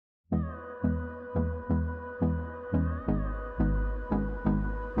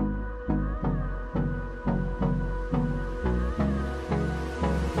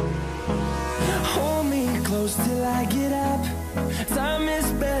close till I get up. Time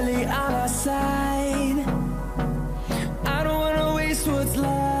is barely on our side. I don't wanna waste what's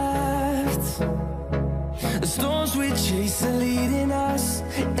left. The storms we chase are leading us,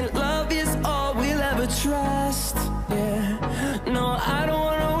 and love is all we'll ever trust. Yeah, no, I don't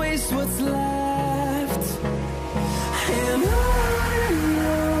wanna waste what's left. And on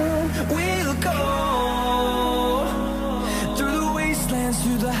we'll go, through the wastelands,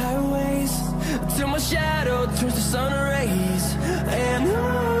 through the highways, till my shadow turns to sun rays. And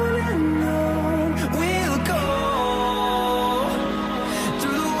on we'll go,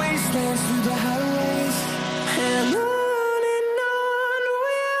 through the wastelands, through the highways, and on.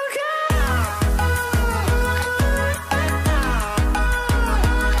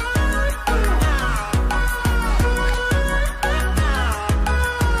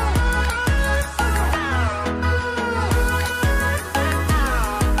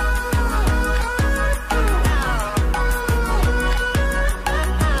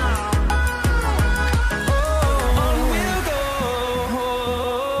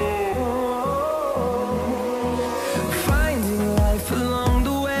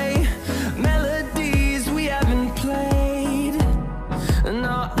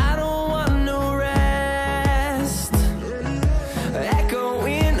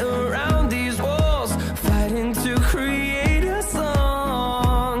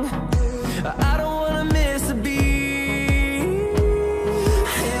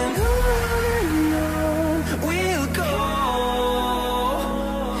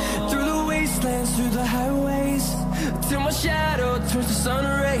 Through the highways, till my shadow turns to sun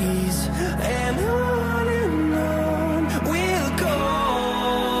rays. And on we'll go,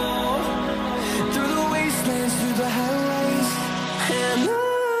 through the wastelands, through the highways, and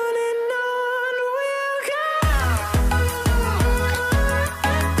on we'll go.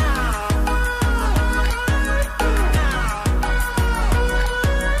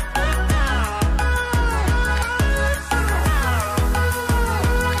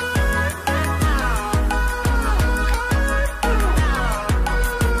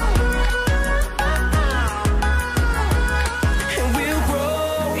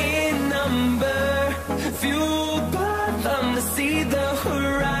 See the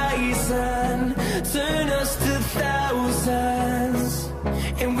horizon, turn us to thousands,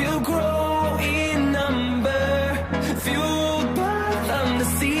 and we'll grow in number, fueled by them to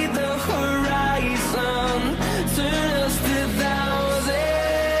see the horizon.